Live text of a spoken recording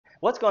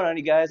What's going on,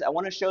 you guys? I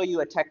want to show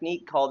you a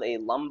technique called a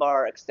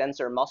lumbar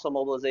extensor muscle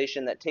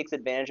mobilization that takes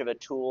advantage of a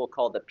tool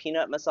called the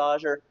peanut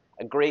massager,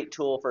 a great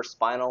tool for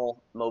spinal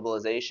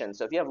mobilization.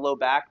 So if you have low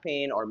back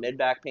pain or mid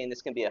back pain,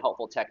 this can be a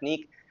helpful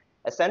technique.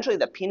 Essentially,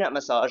 the peanut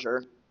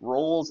massager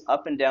rolls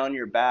up and down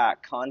your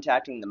back,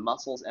 contacting the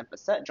muscles and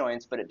facet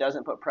joints, but it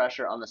doesn't put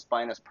pressure on the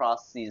spinous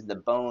processes, the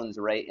bones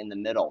right in the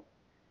middle.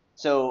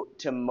 So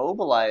to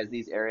mobilize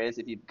these areas,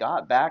 if you've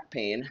got back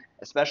pain,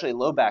 especially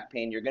low back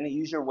pain, you're going to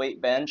use your weight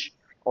bench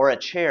or a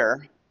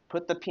chair.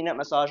 Put the peanut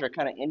massager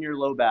kind of in your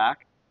low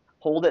back.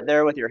 Hold it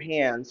there with your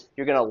hands.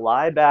 You're going to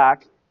lie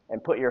back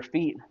and put your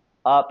feet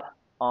up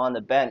on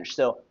the bench.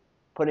 So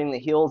putting the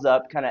heels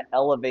up kind of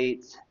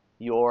elevates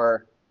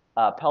your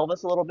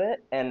pelvis a little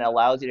bit and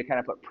allows you to kind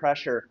of put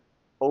pressure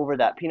over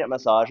that peanut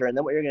massager. And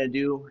then what you're going to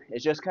do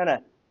is just kind of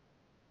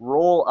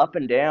roll up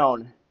and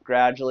down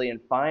gradually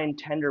and find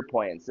tender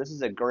points. This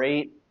is a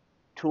great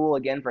tool,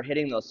 again, for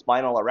hitting those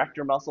spinal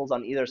erector muscles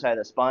on either side of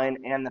the spine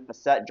and the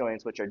facet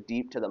joints, which are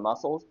deep to the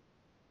muscles.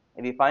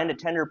 If you find a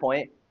tender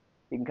point,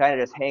 you can kind of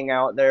just hang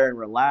out there and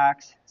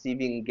relax, see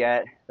if you can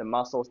get the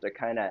muscles to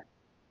kind of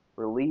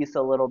release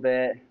a little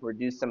bit,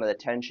 reduce some of the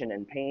tension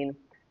and pain.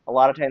 A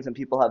lot of times when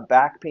people have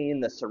back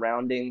pain, the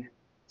surrounding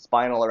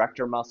spinal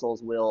erector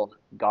muscles will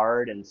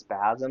guard and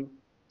spasm.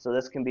 So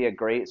this can be a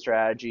great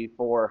strategy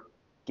for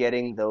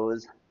getting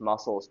those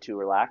muscles to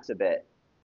relax a bit.